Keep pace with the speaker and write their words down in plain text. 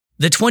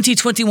The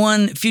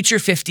 2021 Future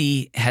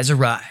 50 has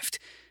arrived.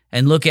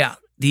 And look out,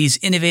 these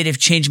innovative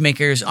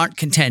changemakers aren't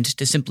content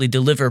to simply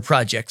deliver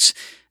projects.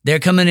 They're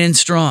coming in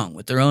strong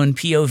with their own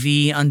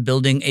POV on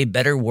building a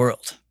better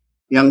world.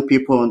 Young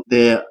people,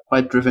 they're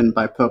quite driven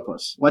by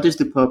purpose. What is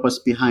the purpose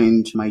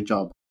behind my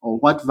job? Or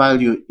what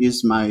value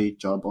is my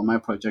job or my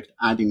project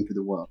adding to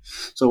the world?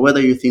 So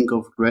whether you think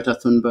of Greta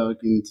Thunberg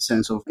in the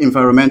sense of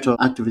environmental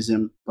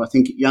activism, I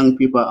think young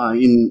people are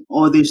in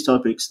all these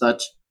topics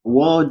that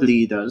world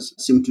leaders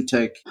seem to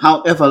take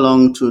however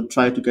long to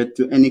try to get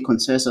to any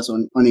consensus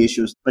on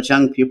issues. But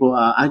young people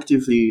are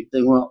actively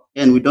saying, well,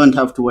 and we don't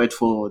have to wait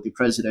for the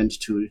president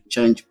to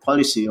change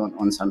policy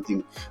on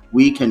something.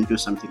 We can do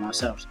something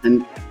ourselves.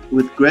 And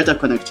with greater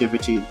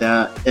connectivity,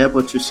 they're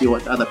able to see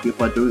what other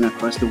people are doing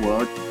across the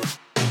world.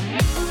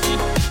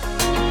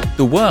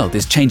 The world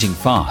is changing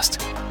fast,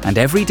 and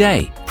every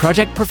day,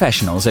 project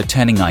professionals are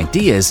turning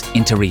ideas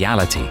into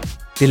reality,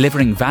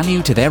 delivering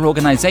value to their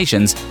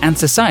organizations and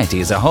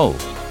society as a whole.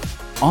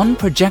 On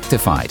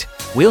Projectified,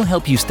 we'll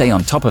help you stay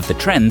on top of the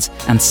trends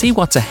and see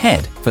what's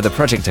ahead for the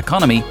project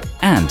economy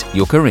and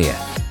your career.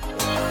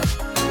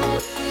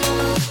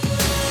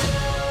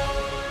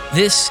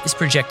 This is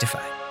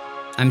Projectified.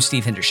 I'm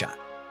Steve Hendershot.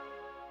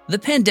 The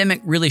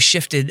pandemic really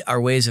shifted our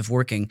ways of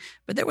working,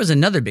 but there was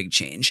another big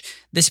change.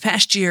 This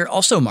past year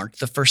also marked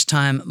the first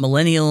time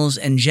millennials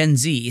and Gen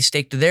Z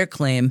staked their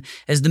claim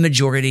as the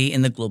majority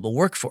in the global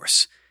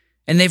workforce.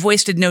 And they've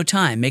wasted no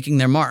time making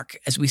their mark,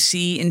 as we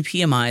see in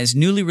PMI's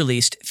newly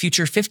released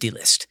Future 50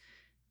 list.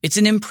 It's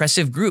an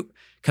impressive group,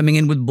 coming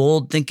in with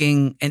bold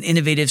thinking and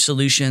innovative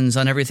solutions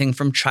on everything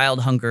from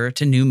child hunger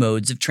to new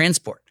modes of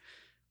transport.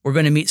 We're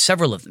going to meet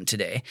several of them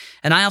today,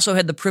 and I also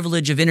had the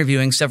privilege of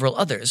interviewing several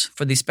others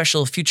for the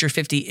special Future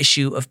 50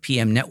 issue of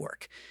PM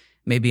Network.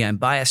 Maybe I'm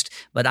biased,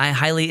 but I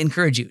highly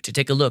encourage you to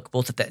take a look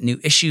both at that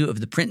new issue of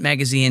the print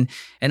magazine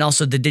and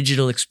also the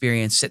digital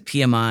experience at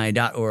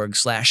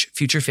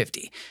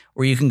pmi.org/future50,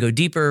 where you can go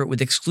deeper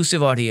with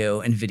exclusive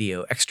audio and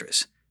video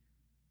extras.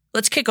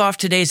 Let's kick off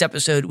today's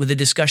episode with a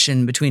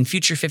discussion between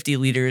Future 50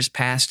 leaders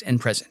past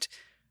and present.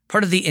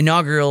 Part of the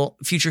inaugural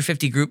Future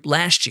 50 group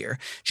last year,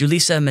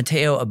 Julissa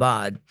Mateo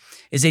Abad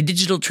is a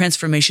digital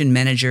transformation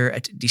manager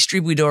at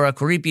Distribuidora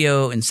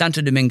Corripio in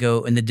Santo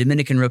Domingo in the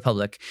Dominican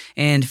Republic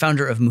and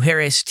founder of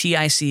Mujeres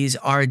TIC's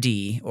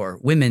RD, or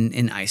Women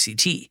in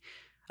ICT.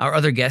 Our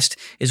other guest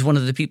is one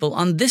of the people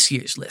on this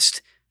year's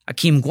list.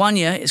 Akim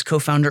Guanya is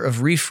co-founder of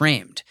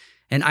Reframed,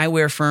 an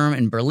eyewear firm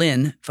in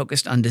Berlin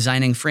focused on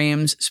designing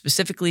frames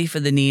specifically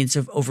for the needs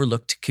of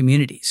overlooked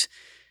communities.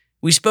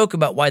 We spoke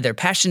about why they're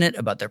passionate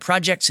about their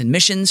projects and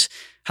missions,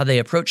 how they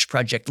approach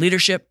project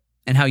leadership,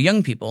 and how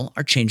young people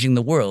are changing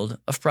the world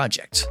of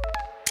projects.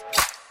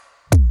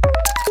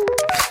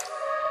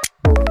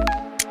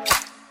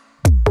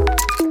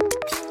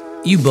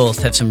 You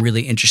both have some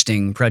really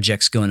interesting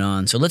projects going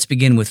on, so let's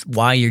begin with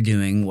why you're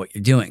doing what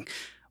you're doing.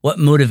 What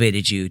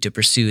motivated you to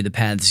pursue the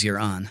paths you're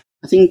on?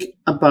 I think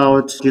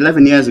about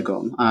 11 years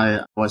ago,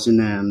 I was in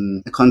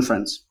a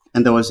conference.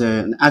 And there was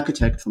an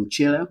architect from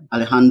Chile,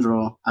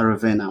 Alejandro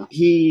Aravena.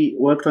 He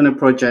worked on a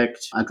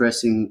project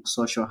addressing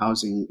social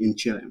housing in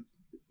Chile.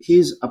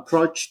 His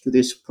approach to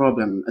this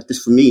problem, at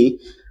least for me,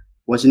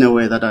 was in a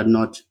way that I'd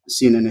not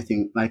seen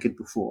anything like it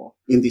before,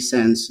 in the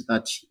sense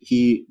that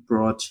he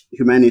brought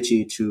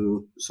humanity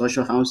to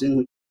social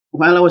housing.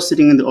 While I was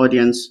sitting in the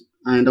audience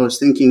and I was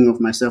thinking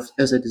of myself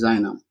as a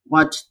designer,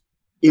 what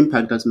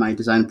impact does my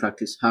design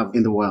practice have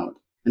in the world?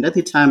 And at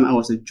the time, I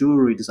was a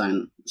jewelry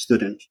design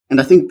student.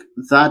 And I think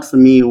that for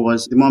me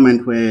was the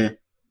moment where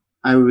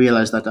I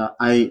realized that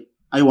I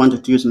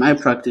wanted to use my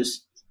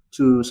practice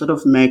to sort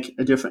of make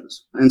a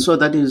difference. And so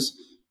that is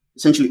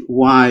essentially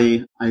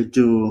why I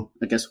do,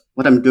 I guess,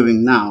 what I'm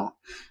doing now.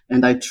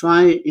 And I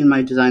try in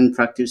my design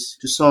practice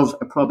to solve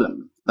a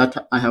problem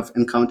that I have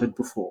encountered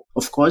before.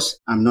 Of course,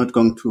 I'm not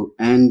going to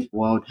end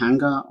world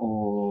hunger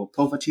or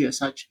poverty as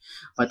such,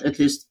 but at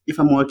least if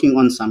I'm working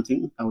on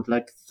something, I would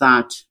like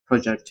that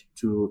project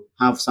to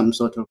have some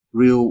sort of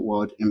real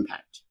world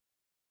impact.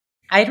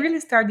 I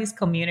really started this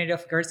community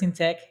of girls in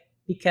tech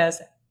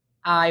because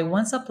I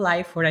once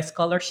applied for a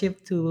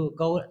scholarship to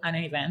go on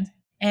an event.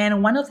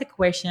 And one of the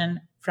questions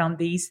from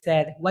this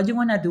said, what do you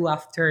want to do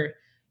after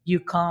you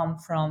come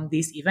from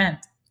this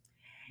event?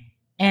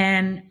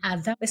 And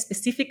at that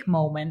specific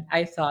moment,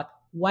 I thought,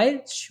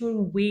 why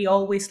should we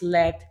always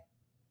let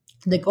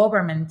the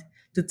government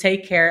to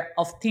take care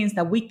of things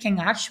that we can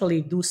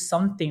actually do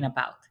something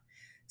about?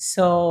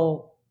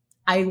 So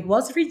I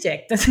was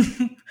rejected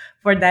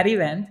for that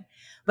event,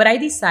 but I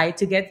decided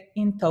to get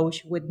in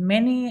touch with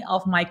many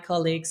of my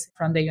colleagues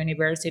from the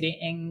university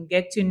and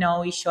get to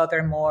know each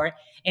other more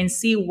and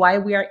see why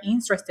we are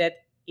interested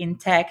in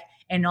tech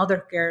and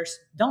other girls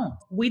don't.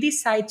 We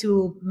decided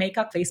to make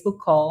a Facebook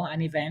call,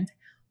 an event,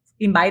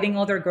 inviting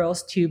other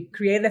girls to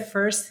create the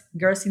first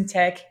Girls in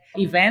Tech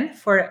event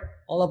for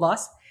all of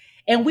us.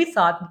 And we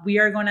thought we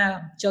are going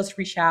to just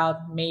reach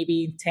out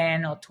maybe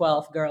 10 or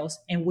 12 girls.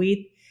 And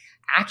we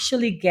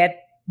actually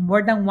get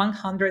more than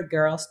 100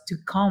 girls to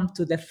come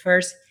to the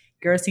first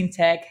Girls in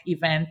Tech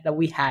event that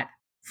we had.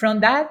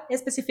 From that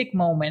specific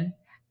moment,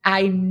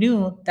 I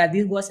knew that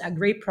this was a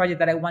great project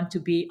that I want to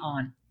be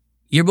on.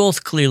 You're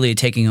both clearly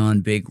taking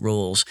on big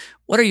roles.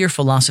 What are your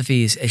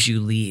philosophies as you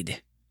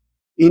lead?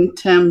 In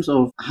terms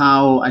of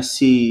how I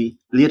see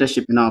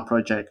leadership in our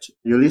project,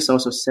 Ulysse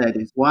also said,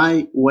 is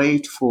why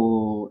wait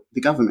for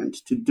the government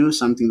to do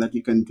something that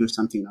you can do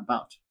something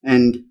about?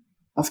 And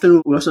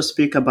often we also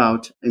speak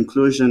about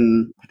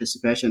inclusion,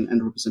 participation,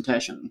 and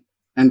representation.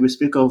 And we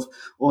speak of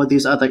all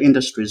these other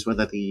industries,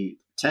 whether the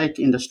tech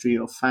industry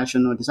or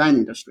fashion or design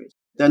industries.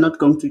 They're not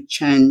going to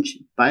change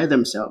by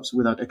themselves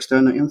without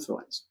external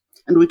influence.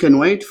 And we can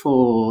wait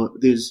for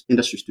these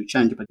industries to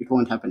change, but it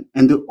won't happen.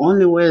 And the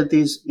only way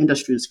these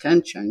industries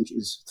can change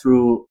is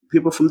through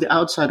people from the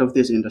outside of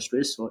these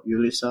industries, so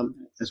Ulysse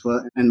as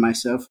well and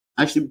myself,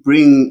 actually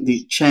bring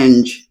the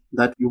change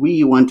that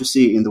we want to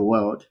see in the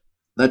world.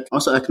 That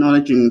also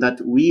acknowledging that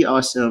we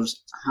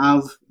ourselves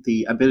have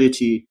the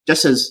ability,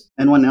 just as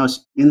anyone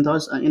else in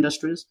those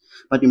industries,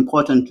 but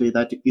importantly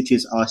that it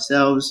is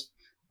ourselves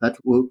that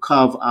will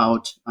carve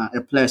out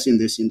a place in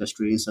this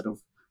industry instead of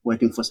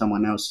waiting for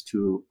someone else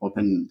to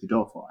open the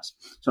door for us.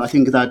 So I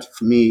think that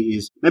for me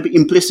is maybe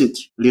implicit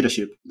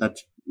leadership that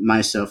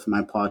myself,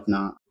 my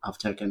partner have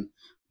taken.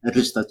 At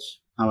least that's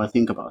how I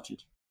think about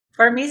it.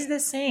 For me, it's the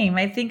same.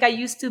 I think I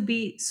used to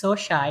be so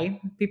shy.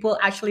 People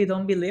actually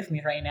don't believe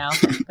me right now,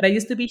 but I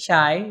used to be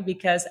shy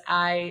because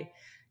I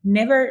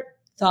never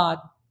thought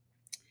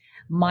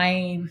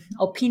my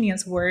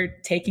opinions were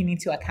taken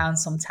into account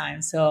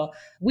sometimes. So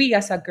we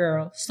as a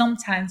girl,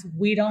 sometimes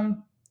we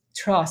don't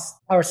trust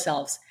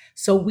ourselves.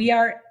 So we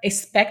are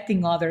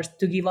expecting others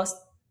to give us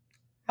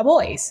a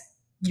voice,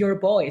 your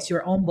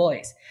own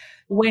voice.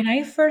 When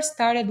I first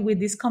started with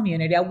this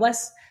community, I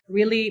was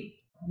really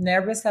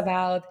nervous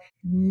about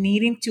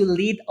needing to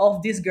lead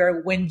off this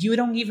girl when you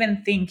don't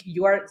even think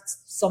you are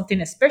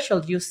something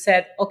special. You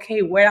said,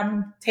 okay, where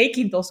I'm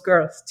taking those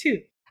girls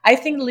to. I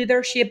think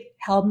leadership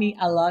helped me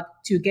a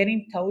lot to get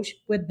in touch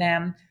with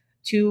them,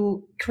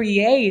 to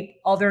create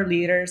other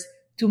leaders,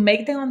 to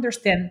make them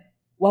understand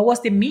what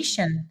was the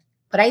mission.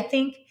 But I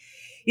think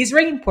it's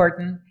really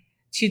important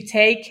to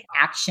take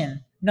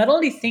action. Not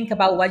only think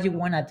about what you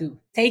want to do,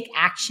 take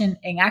action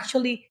and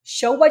actually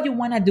show what you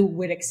want to do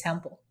with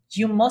example.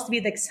 You must be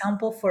the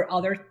example for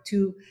others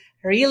to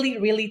really,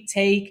 really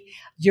take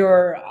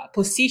your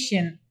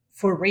position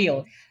for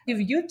real.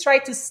 If you try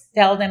to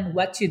tell them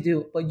what to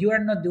do, but you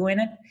are not doing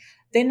it,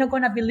 they're not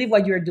going to believe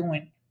what you're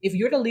doing. If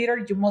you're the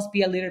leader, you must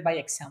be a leader by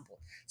example.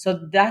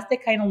 So that's the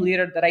kind of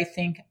leader that I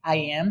think I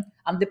am.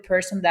 I'm the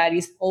person that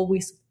is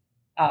always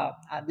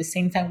at the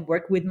same time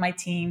work with my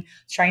team,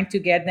 trying to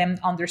get them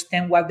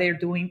understand what they're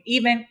doing,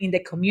 even in the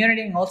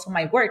community and also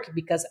my work,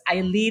 because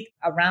I lead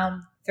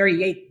around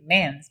 38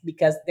 men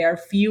because there are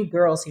few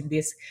girls in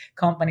this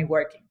company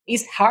working.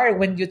 It's hard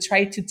when you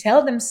try to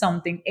tell them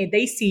something and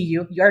they see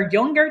you are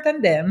younger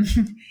than them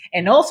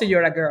and also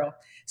you're a girl.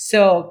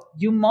 So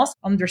you must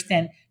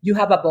understand you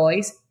have a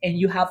voice and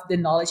you have the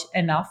knowledge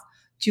enough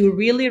to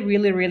really,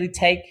 really, really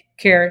take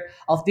care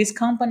of this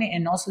company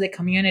and also the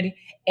community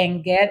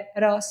and get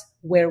us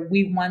where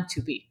we want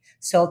to be.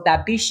 So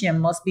that vision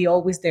must be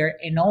always there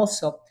and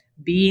also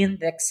being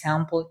the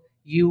example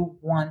you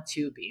want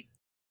to be.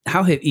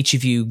 How have each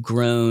of you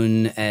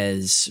grown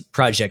as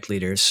project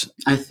leaders?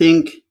 I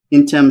think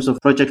in terms of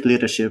project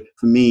leadership,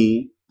 for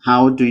me,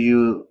 how do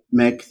you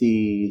make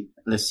the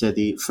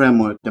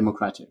framework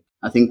democratic?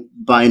 I think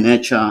by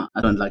nature,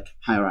 I don't like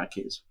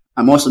hierarchies.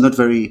 I'm also not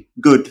very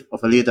good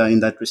of a leader in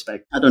that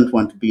respect. I don't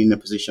want to be in a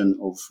position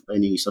of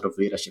any sort of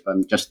leadership.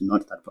 I'm just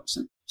not that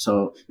person.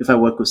 So if I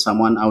work with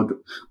someone, I would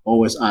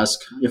always ask,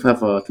 if I have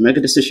to make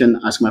a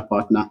decision, ask my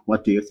partner,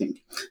 what do you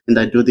think? And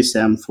I do the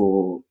same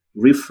for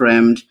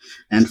Reframed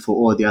and for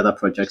all the other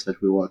projects that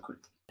we work with.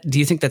 Do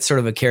you think that's sort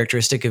of a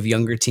characteristic of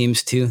younger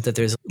teams too, that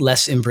there's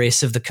less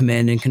embrace of the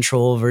command and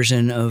control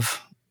version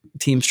of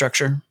team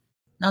structure?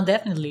 No,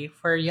 definitely.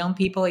 For young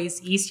people,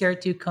 it's easier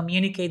to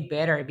communicate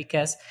better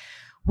because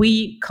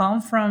we come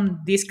from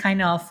this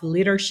kind of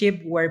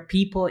leadership where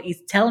people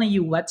is telling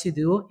you what to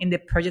do in the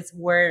projects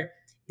where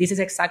this is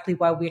exactly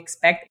what we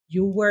expect.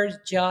 You were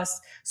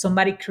just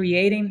somebody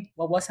creating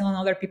what was on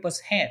other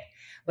people's head.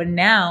 But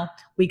now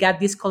we got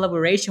this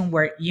collaboration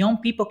where young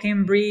people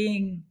can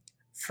bring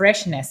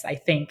freshness, I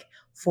think,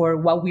 for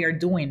what we are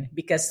doing.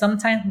 Because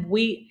sometimes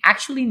we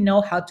actually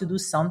know how to do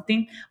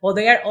something, or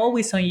they are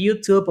always on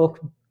YouTube or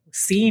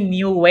seeing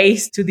new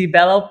ways to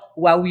develop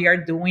what we are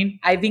doing.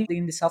 I've been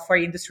in the software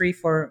industry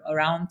for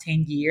around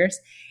 10 years.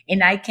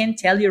 And I can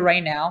tell you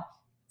right now,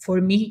 for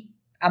me,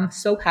 I'm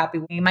so happy.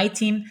 In my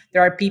team,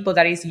 there are people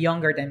that is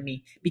younger than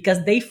me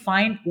because they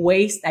find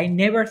ways I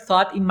never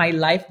thought in my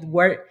life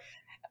were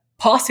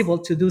possible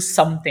to do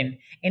something.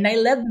 And I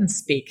let them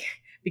speak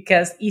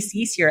because it's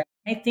easier.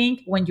 I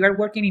think when you are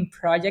working in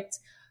projects,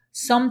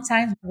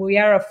 sometimes we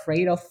are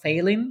afraid of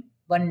failing.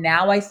 But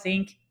now I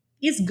think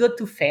it's good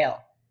to fail.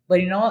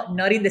 But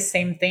not in the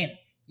same thing.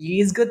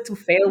 It's good to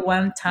fail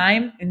one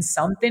time in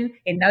something,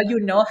 and now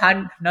you know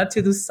how not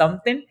to do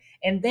something,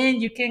 and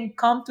then you can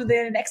come to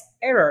the next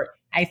error.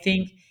 I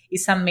think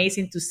it's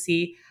amazing to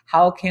see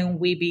how can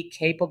we be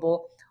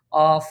capable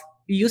of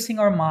using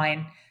our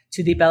mind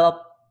to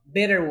develop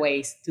better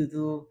ways to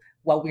do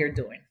what we're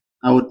doing.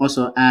 I would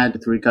also add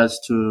with regards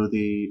to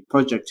the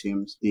project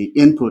teams, the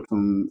input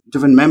from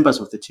different members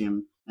of the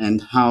team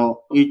and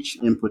how each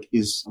input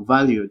is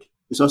valued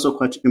is also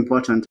quite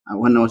important.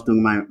 When I was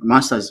doing my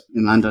master's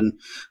in London,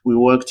 we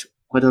worked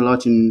quite a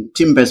lot in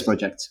team-based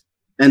projects.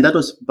 And that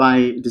was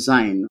by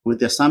design, with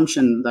the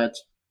assumption that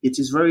it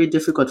is very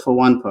difficult for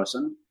one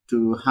person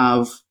to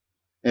have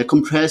a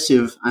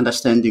comprehensive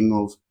understanding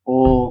of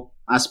all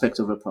aspects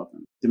of a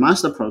problem. The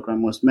master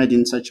program was made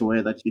in such a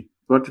way that it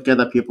brought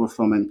together people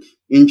from an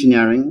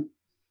engineering,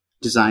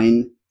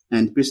 design,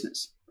 and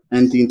business.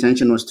 And the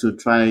intention was to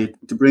try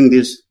to bring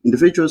these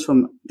individuals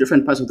from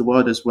different parts of the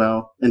world as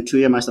well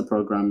into a master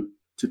program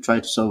to try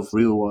to solve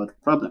real-world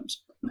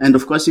problems. And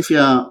of course, if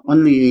you're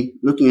only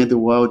looking at the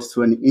world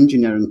through an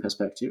engineering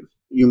perspective,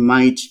 you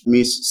might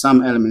miss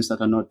some elements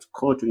that are not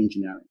core to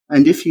engineering.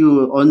 And if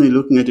you're only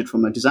looking at it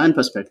from a design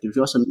perspective,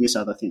 you also miss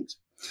other things.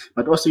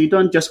 But also, you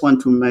don't just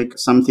want to make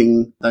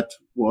something that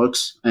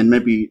works and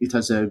maybe it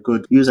has a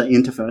good user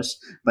interface,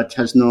 but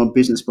has no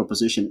business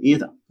proposition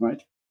either,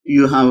 right?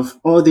 You have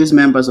all these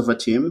members of a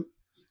team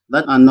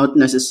that are not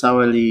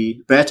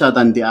necessarily better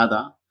than the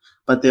other,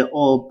 but they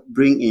all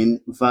bring in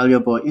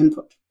valuable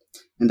input.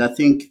 And I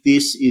think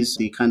this is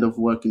the kind of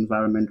work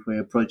environment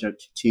where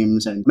project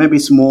teams, and maybe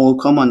it's more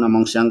common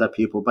amongst younger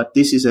people, but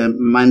this is a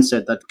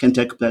mindset that can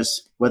take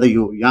place whether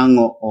you're young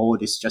or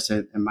old. It's just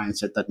a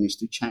mindset that needs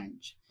to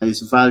change. And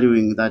it's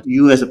valuing that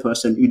you as a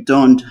person, you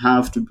don't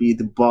have to be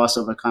the boss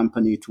of a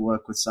company to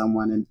work with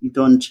someone, and you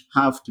don't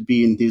have to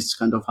be in this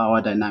kind of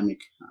power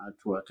dynamic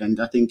to work. And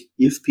I think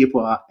if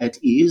people are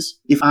at ease,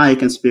 if I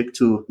can speak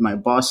to my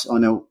boss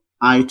on a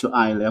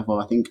eye-to-eye level,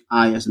 I think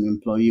I as an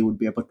employee would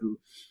be able to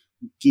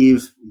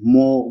give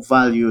more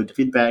valued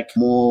feedback,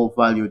 more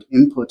valued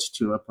input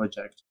to a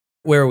project.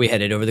 Where are we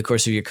headed over the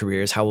course of your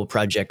careers? How will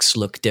projects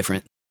look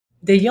different?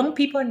 The young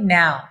people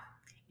now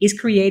is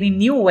creating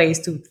new ways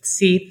to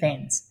see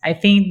things. I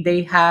think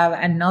they have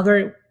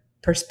another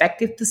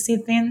perspective to see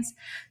things.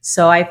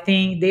 So I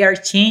think they are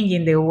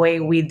changing the way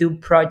we do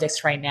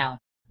projects right now.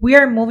 We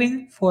are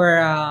moving for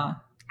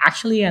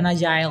actually an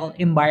agile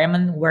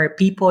environment where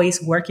people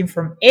is working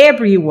from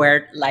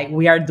everywhere like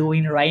we are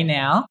doing right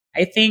now.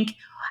 I think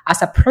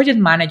as a project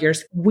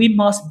managers, we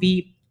must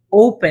be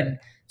open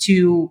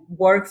to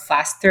work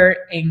faster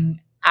and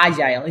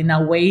agile in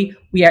a way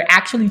we are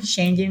actually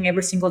changing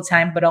every single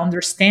time, but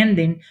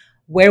understanding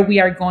where we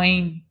are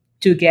going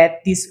to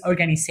get this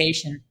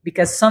organization.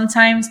 Because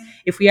sometimes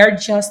if we are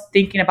just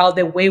thinking about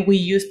the way we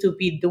used to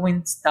be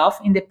doing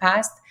stuff in the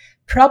past,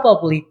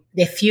 probably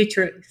the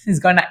future is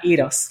going to eat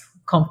us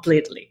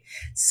completely.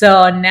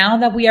 So now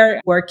that we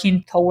are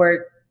working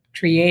toward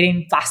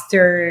creating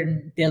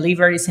faster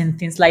deliveries and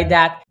things like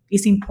that,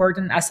 it's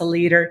important as a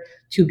leader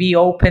to be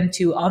open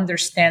to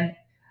understand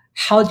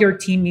how your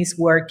team is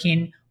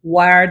working,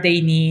 what are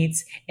their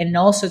needs, and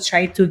also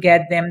try to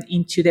get them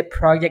into the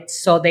project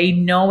so they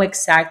know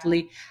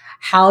exactly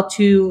how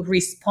to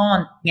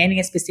respond in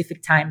any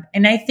specific time.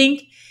 And I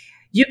think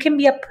you can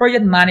be a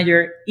project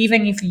manager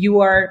even if you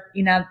are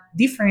in a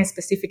different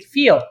specific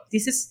field.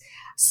 This is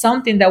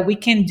something that we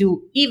can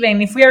do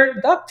even if we are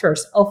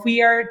doctors or if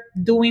we are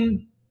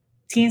doing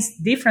things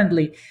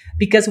differently,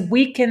 because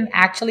we can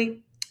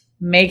actually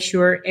make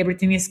sure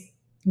everything is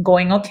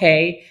going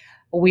okay.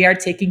 We are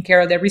taking care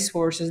of the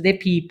resources, the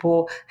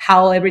people,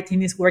 how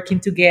everything is working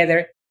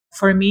together.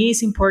 For me,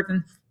 it's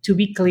important to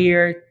be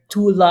clear,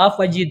 to love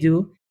what you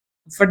do.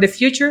 For the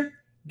future,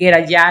 get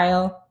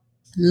agile,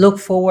 look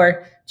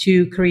forward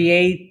to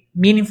create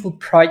meaningful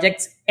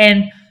projects,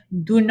 and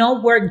do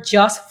not work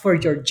just for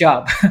your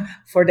job,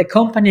 for the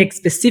company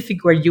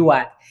specific where you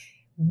are.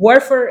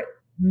 Work for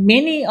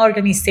many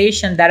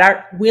organizations that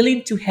are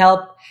willing to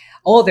help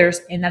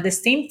others, and at the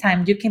same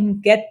time, you can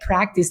get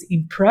practice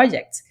in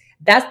projects.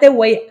 That's the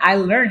way I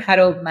learned how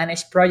to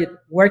manage projects,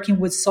 working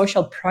with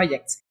social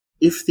projects.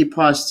 If the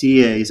past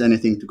year is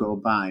anything to go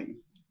by,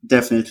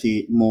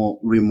 definitely more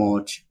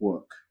remote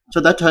work. So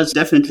that has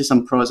definitely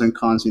some pros and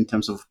cons in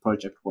terms of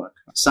project work.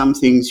 Some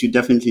things you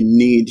definitely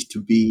need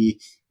to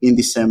be in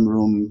the same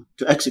room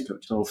to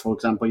execute. So, for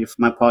example, if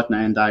my partner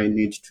and I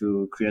need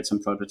to create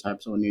some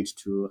prototypes or need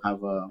to have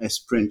a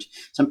sprint,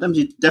 sometimes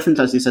it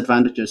definitely has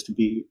disadvantages to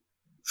be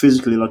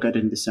physically located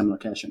in the same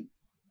location.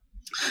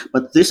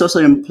 But this also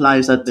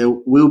implies that there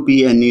will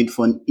be a need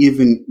for an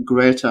even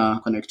greater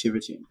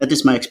connectivity. That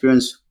is my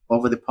experience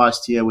over the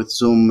past year with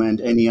Zoom and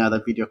any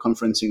other video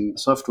conferencing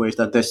software, is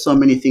that there's so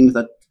many things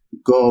that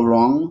go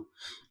wrong.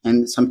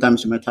 And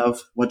sometimes you might have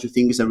what you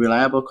think is a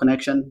reliable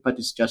connection, but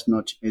it's just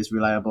not as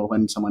reliable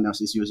when someone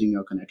else is using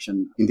your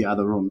connection in the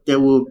other room. There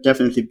will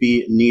definitely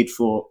be a need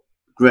for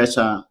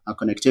greater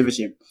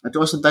connectivity. But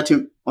also that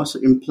also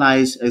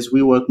implies, as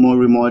we work more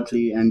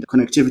remotely and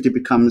connectivity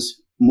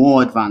becomes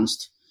more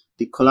advanced,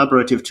 the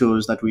collaborative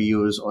tools that we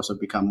use also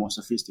become more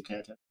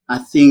sophisticated. I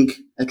think,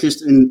 at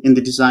least in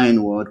the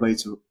design world, where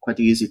it's quite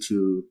easy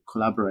to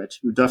collaborate,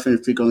 we're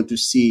definitely going to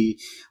see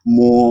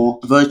more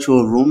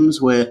virtual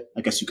rooms where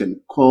I guess you can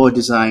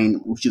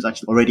co-design, which is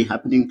actually already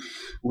happening,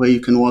 where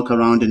you can walk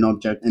around an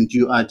object and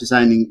you are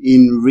designing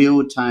in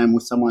real time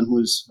with someone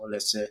who's, well,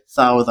 let's say,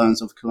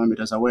 thousands of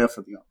kilometers away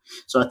from you.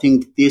 So I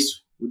think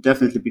this will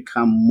definitely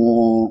become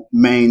more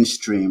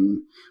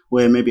mainstream,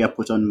 where maybe I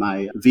put on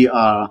my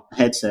VR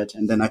headset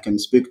and then I can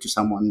speak to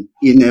someone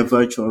in a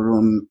virtual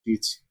room.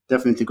 It's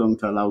definitely going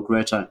to allow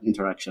greater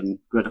interaction,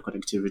 greater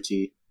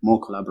connectivity,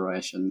 more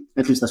collaboration.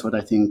 At least that's what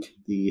I think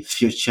the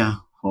future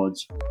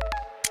holds.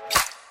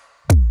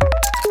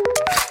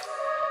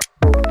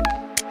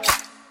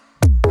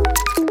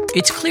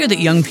 It's clear that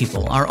young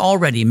people are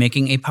already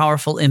making a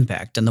powerful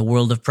impact on the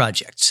world of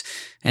projects,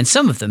 and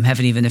some of them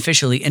haven't even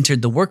officially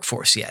entered the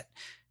workforce yet.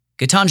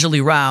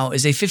 Gitanjali Rao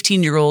is a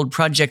 15-year-old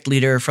project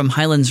leader from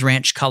Highlands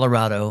Ranch,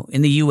 Colorado,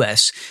 in the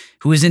U.S.,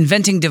 who is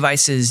inventing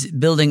devices,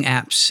 building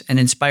apps, and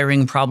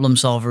inspiring problem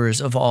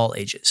solvers of all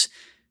ages.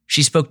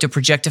 She spoke to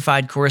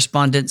Projectified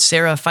correspondent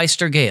Sarah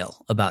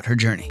Feister-Gale about her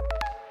journey.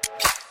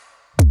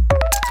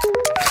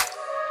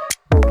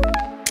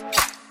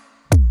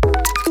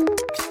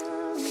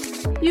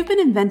 You've been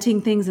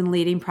inventing things and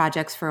leading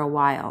projects for a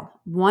while.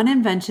 One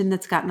invention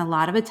that's gotten a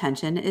lot of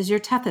attention is your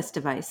Tethys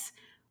device.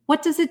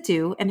 What does it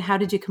do, and how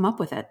did you come up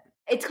with it?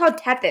 It's called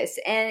Tethys,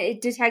 and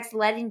it detects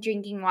lead in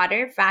drinking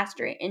water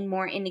faster and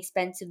more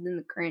inexpensive than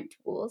the current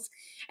tools.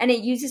 And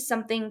it uses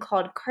something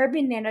called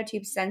carbon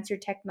nanotube sensor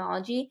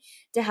technology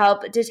to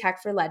help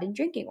detect for lead in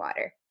drinking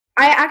water.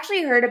 I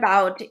actually heard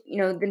about,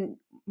 the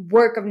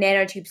work of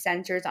nanotube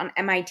sensors on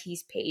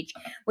MIT's page,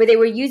 where they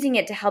were using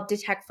it to help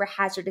detect for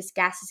hazardous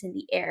gases in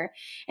the air.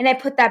 And I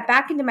put that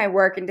back into my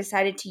work and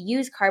decided to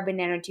use carbon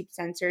nanotube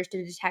sensors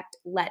to detect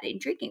lead in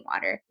drinking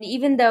water.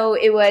 Even though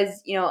it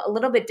was, a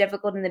little bit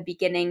difficult in the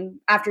beginning,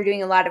 after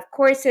doing a lot of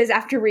courses,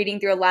 after reading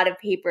through a lot of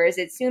papers,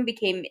 it soon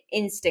became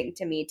instinct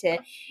to me to,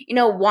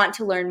 want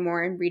to learn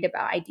more and read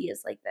about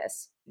ideas like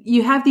this.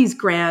 You have these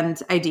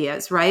grand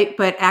ideas, right?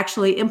 But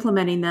actually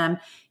implementing them,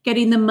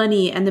 getting the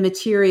money and the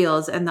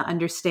materials and the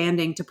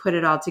understanding to put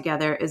it all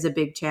together is a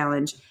big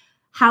challenge.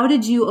 How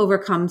did you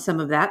overcome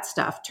some of that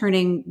stuff,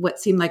 turning what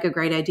seemed like a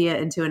great idea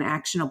into an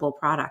actionable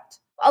product?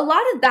 A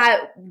lot of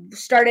that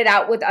started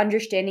out with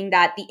understanding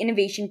that the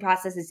innovation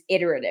process is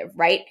iterative,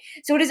 right?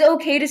 So it is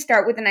okay to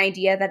start with an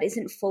idea that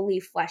isn't fully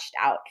fleshed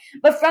out.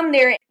 But from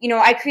there,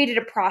 I created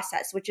a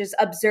process, which is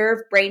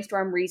observe,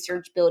 brainstorm,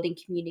 research, build, and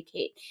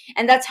communicate.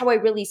 And that's how I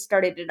really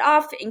started it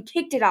off and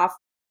kicked it off.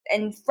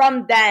 And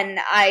from then,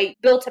 I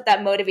built up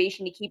that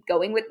motivation to keep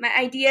going with my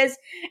ideas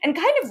and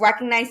kind of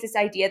recognize this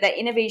idea that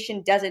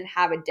innovation doesn't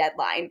have a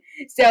deadline.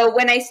 So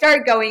when I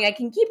start going, I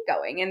can keep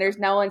going, and there's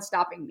no one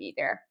stopping me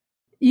there.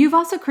 You've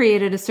also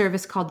created a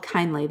service called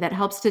Kindly that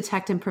helps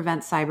detect and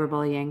prevent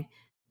cyberbullying.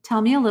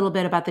 Tell me a little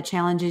bit about the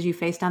challenges you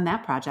faced on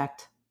that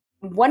project.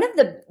 One of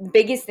the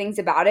biggest things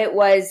about it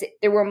was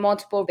there were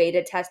multiple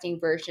beta testing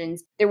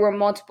versions. There were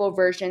multiple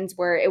versions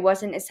where it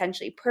wasn't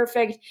essentially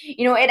perfect.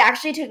 It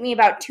actually took me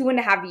about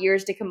 2.5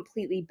 years to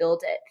completely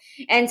build it.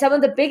 And some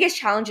of the biggest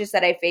challenges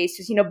that I faced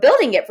was,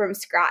 building it from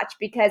scratch,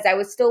 because I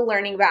was still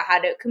learning about how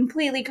to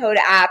completely code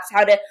apps,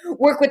 how to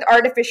work with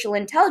artificial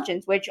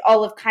intelligence, which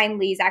all of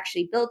Kindly is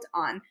actually built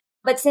on.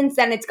 But since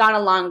then, it's gone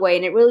a long way,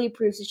 and it really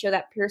proves to show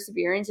that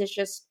perseverance is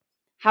just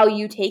how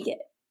you take it.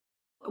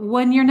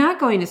 When you're not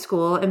going to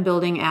school and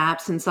building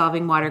apps and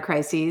solving water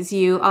crises,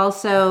 you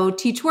also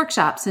teach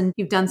workshops and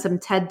you've done some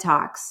TED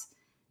Talks.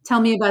 Tell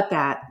me about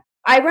that.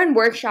 I run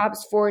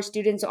workshops for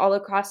students all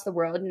across the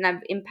world, and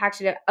I've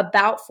impacted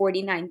about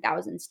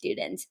 49,000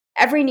 students.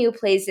 Every new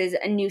place is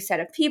a new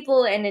set of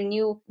people and a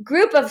new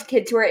group of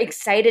kids who are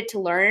excited to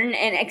learn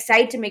and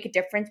excited to make a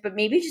difference, but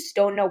maybe just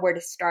don't know where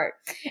to start.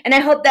 And I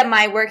hope that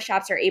my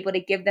workshops are able to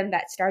give them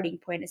that starting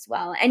point as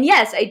well. And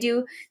yes, I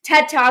do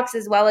TED Talks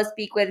as well as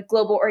speak with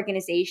global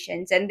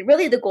organizations. And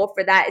really the goal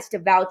for that is to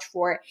vouch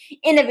for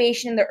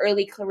innovation in the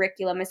early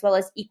curriculum, as well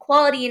as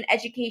equality in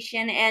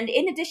education. And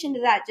in addition to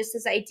that, just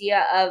this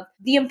idea of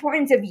the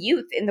importance of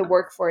youth in the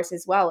workforce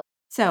as well.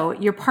 So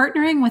you're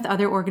partnering with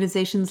other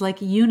organizations like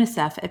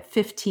UNICEF at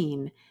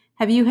 15.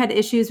 Have you had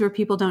issues where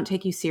people don't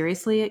take you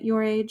seriously at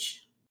your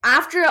age?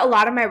 After a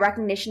lot of my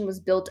recognition was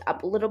built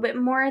up a little bit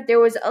more, there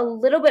was a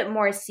little bit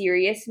more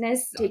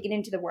seriousness taken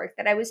into the work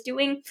that I was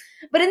doing.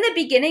 But in the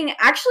beginning,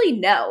 actually,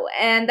 no.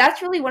 And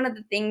that's really one of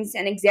the things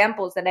and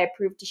examples that I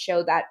proved to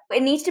show that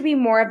it needs to be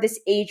more of this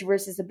age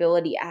versus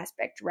ability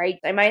aspect, right?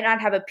 I might not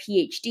have a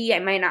PhD, I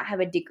might not have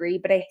a degree,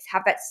 but I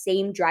have that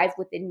same drive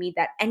within me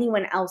that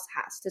anyone else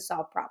has to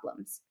solve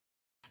problems.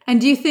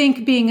 And do you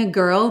think being a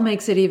girl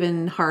makes it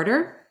even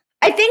harder?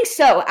 I think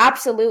so.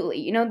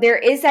 Absolutely. There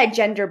is that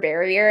gender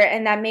barrier,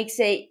 and that makes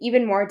it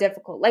even more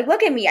difficult. Like,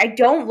 look at me. I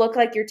don't look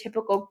like your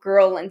typical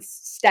girl in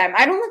STEM.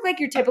 I don't look like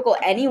your typical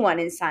anyone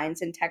in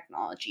science and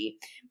technology.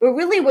 But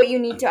really what you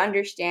need to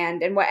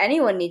understand, and what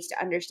anyone needs to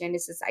understand,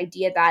 is this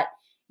idea that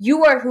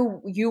you are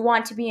who you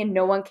want to be, and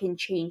no one can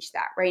change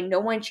that, right? No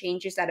one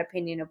changes that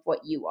opinion of what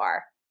you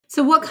are.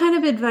 So what kind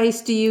of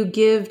advice do you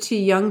give to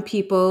young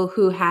people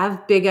who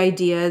have big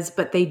ideas,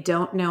 but they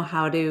don't know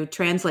how to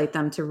translate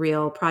them to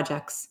real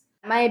projects?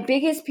 My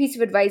biggest piece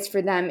of advice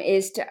for them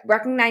is to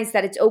recognize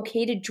that it's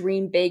okay to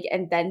dream big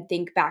and then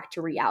think back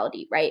to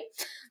reality, right?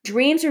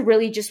 Dreams are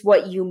really just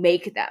what you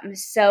make them.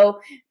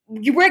 So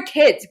we're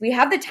kids. We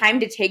have the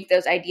time to take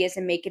those ideas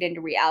and make it into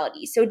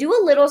reality. So do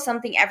a little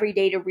something every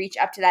day to reach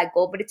up to that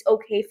goal, but it's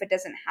okay if it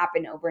doesn't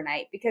happen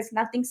overnight, because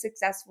nothing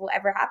successful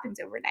ever happens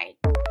overnight.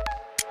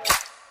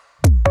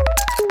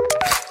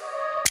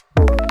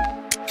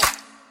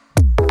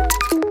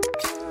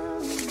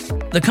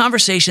 The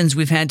conversations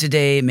we've had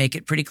today make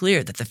it pretty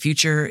clear that the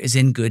future is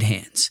in good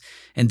hands,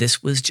 and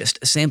this was just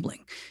a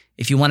sampling.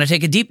 If you want to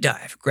take a deep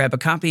dive, grab a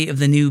copy of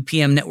the new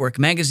PM Network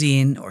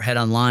magazine or head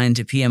online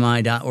to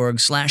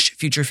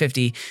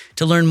pmi.org/future50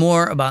 to learn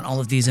more about all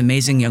of these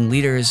amazing young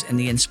leaders and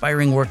the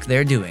inspiring work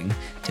they're doing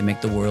to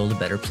make the world a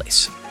better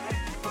place.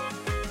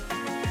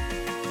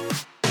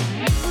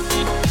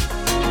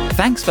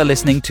 Thanks for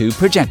listening to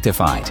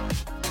Projectified.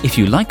 If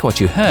you like what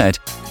you heard,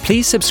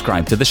 please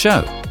subscribe to the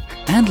show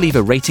and leave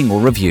a rating or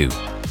review.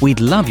 We'd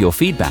love your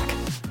feedback.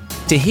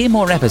 To hear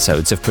more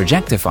episodes of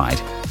Projectified,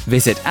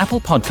 visit Apple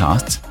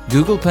Podcasts,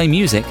 Google Play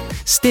Music,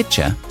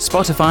 Stitcher,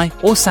 Spotify,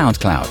 or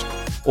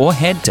SoundCloud, or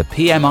head to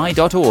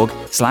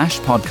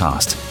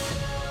pmi.org/podcast.